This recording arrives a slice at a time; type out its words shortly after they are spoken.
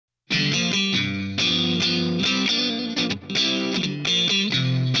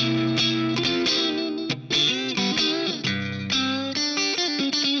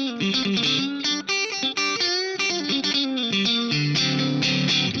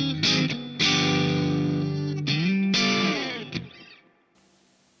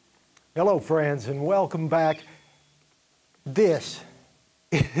Hello friends and welcome back. This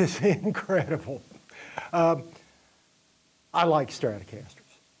is incredible. I like Stratocasters.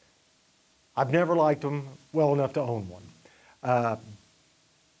 I've never liked them well enough to own one.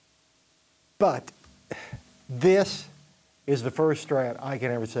 But this is the first Strat I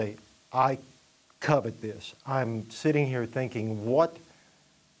can ever say, I covet this. I'm sitting here thinking what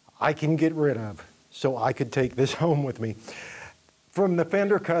I can get rid of so I could take this home with me. From the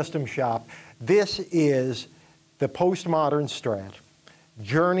Fender Custom Shop, this is the Postmodern Strat,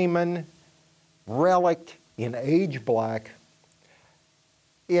 Journeyman, relic in age black.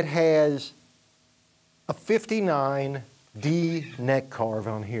 It has a 59D neck carve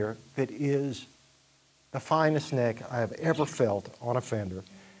on here that is the finest neck I've ever felt on a Fender.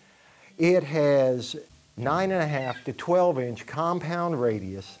 It has 9.5 to 12-inch compound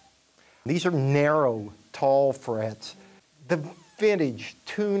radius. These are narrow, tall frets. The vintage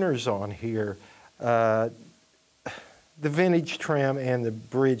tuners on here, the vintage trim and the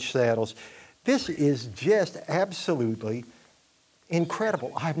bridge saddles. This is just absolutely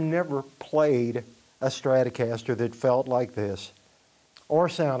incredible. I've never played a Stratocaster that felt like this or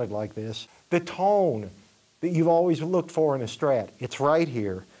sounded like this. The tone that you've always looked for in a Strat, it's right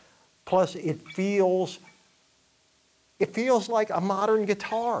here. Plus it feels like a modern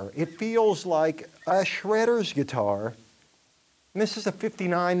guitar. It feels like a shredder's guitar. And this is a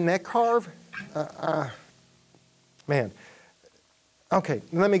 59 neck carve. Man. Okay,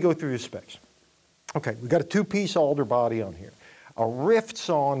 let me go through the specs. Okay, we've got a two-piece alder body on here, a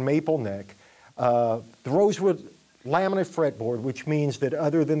rift-sawn maple neck, the rosewood laminate fretboard, which means that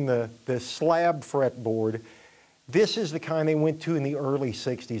other than the slab fretboard, this is the kind they went to in the early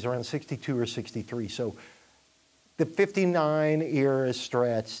 60s, around 62 or 63. So the 59 era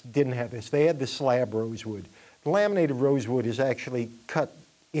Strats didn't have this. They had the slab rosewood. The laminated rosewood is actually cut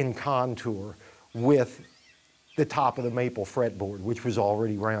in contour with the top of the maple fretboard, which was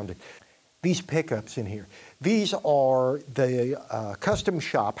already rounded. These pickups in here, these are the Custom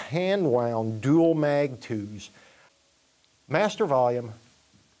Shop hand-wound dual mag 2s. Master volume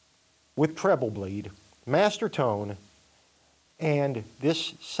with treble bleed, master tone, and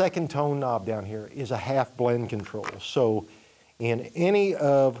this second tone knob down here is a half blend control. So in any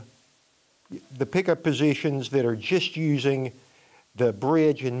of the pickup positions that are just using the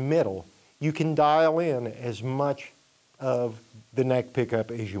bridge and middle, you can dial in as much of the neck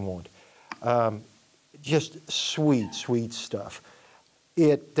pickup as you want. Just sweet, sweet stuff.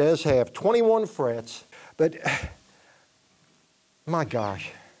 It does have 21 frets, but my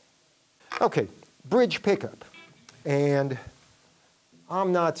gosh. Okay, bridge pickup. And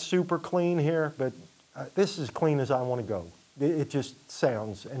I'm not super clean here, but this is as clean as I want to go. It just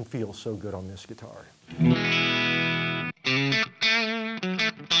sounds and feels so good on this guitar.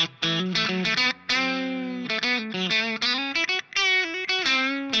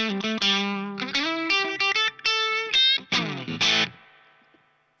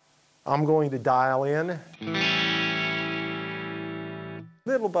 I'm going to dial in,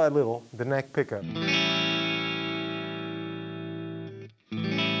 little by little, the neck pickup.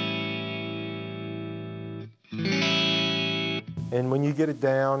 And when you get it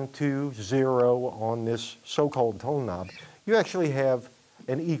down to 0 on this so-called tone knob, you actually have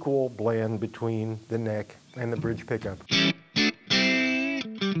an equal blend between the neck and the bridge pickup.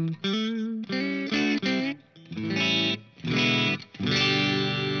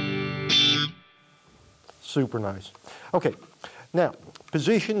 Super nice. Okay, now,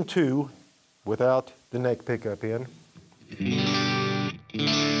 position 2 without the neck pickup in.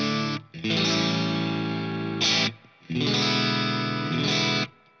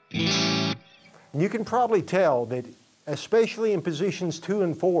 You can probably tell that, especially in positions 2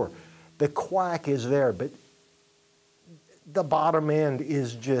 and 4, the quack is there, but the bottom end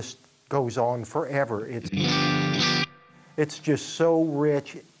is just goes on forever. It's just so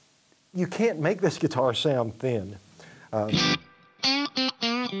rich. You can't make this guitar sound thin.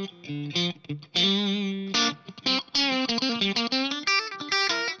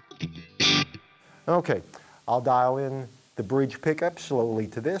 Okay, I'll dial in the bridge pickup slowly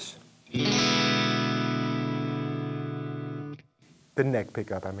to this. The neck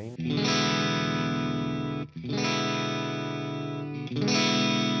pickup, I mean.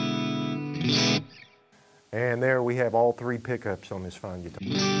 And there we have all 3 pickups on this fine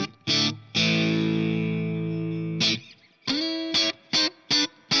guitar.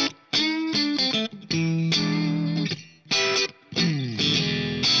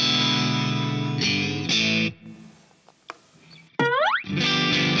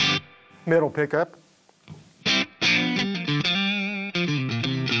 Middle pickup.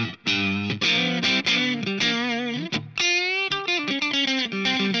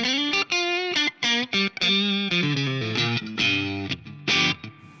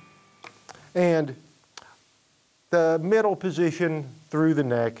 And the middle position through the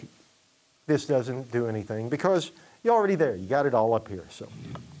neck, this doesn't do anything because you're already there. You got it all up here.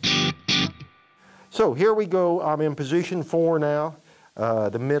 So here we go. I'm in position 4 now,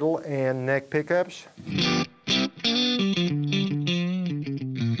 the middle and neck pickups.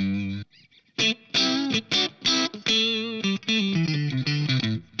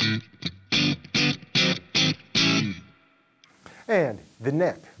 And the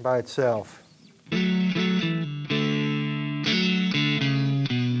neck by itself.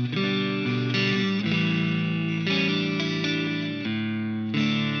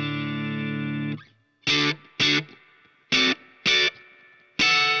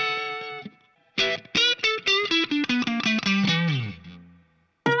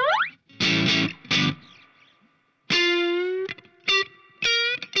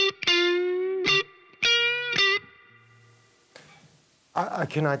 I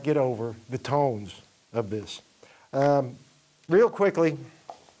cannot get over the tones of this. Real quickly,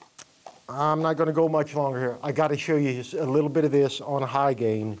 I'm not going to go much longer here. I got to show you a little bit of this on high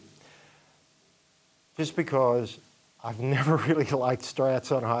gain, just because I've never really liked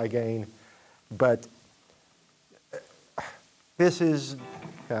Strats on high gain, but this is,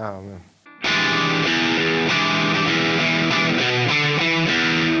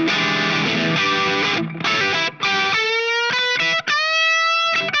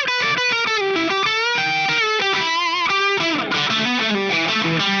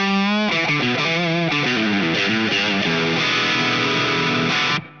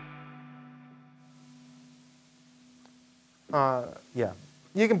 yeah,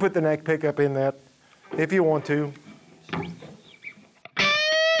 you can put the neck pickup in that if you want to.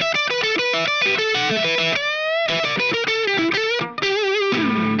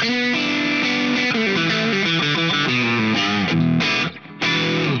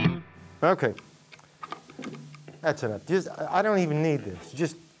 Okay, that's enough. I don't even need this,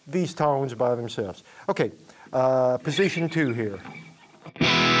 just these tones by themselves. Okay, position 2 here.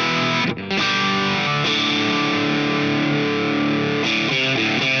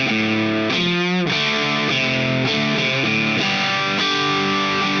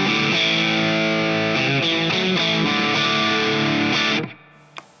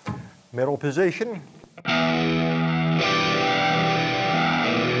 Middle position.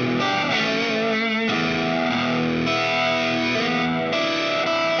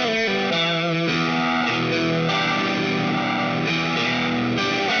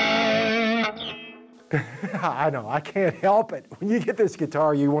 I know, I can't help it. When you get this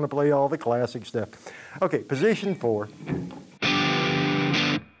guitar, you want to play all the classic stuff. Okay, position 4.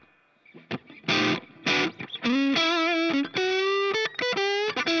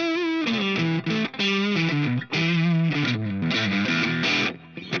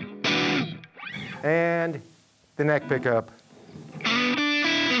 And the neck pickup.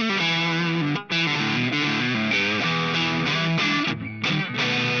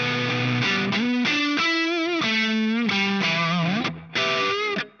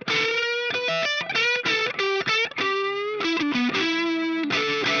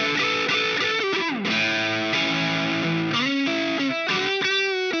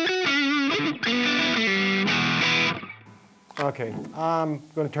 Okay, I'm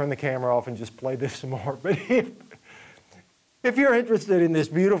going to turn the camera off and just play this some more. But if you're interested in this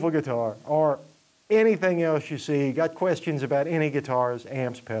beautiful guitar or anything else you see, got questions about any guitars,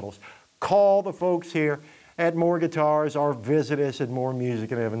 amps, pedals, call the folks here at More Guitars or visit us at More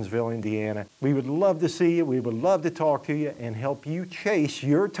Music in Evansville, Indiana. We would love to see you. We would love to talk to you and help you chase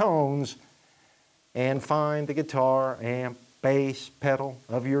your tones and find the guitar, amp, bass, pedal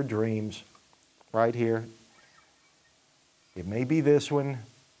of your dreams right here. It may be this one,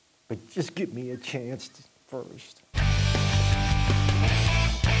 but just give me a chance first.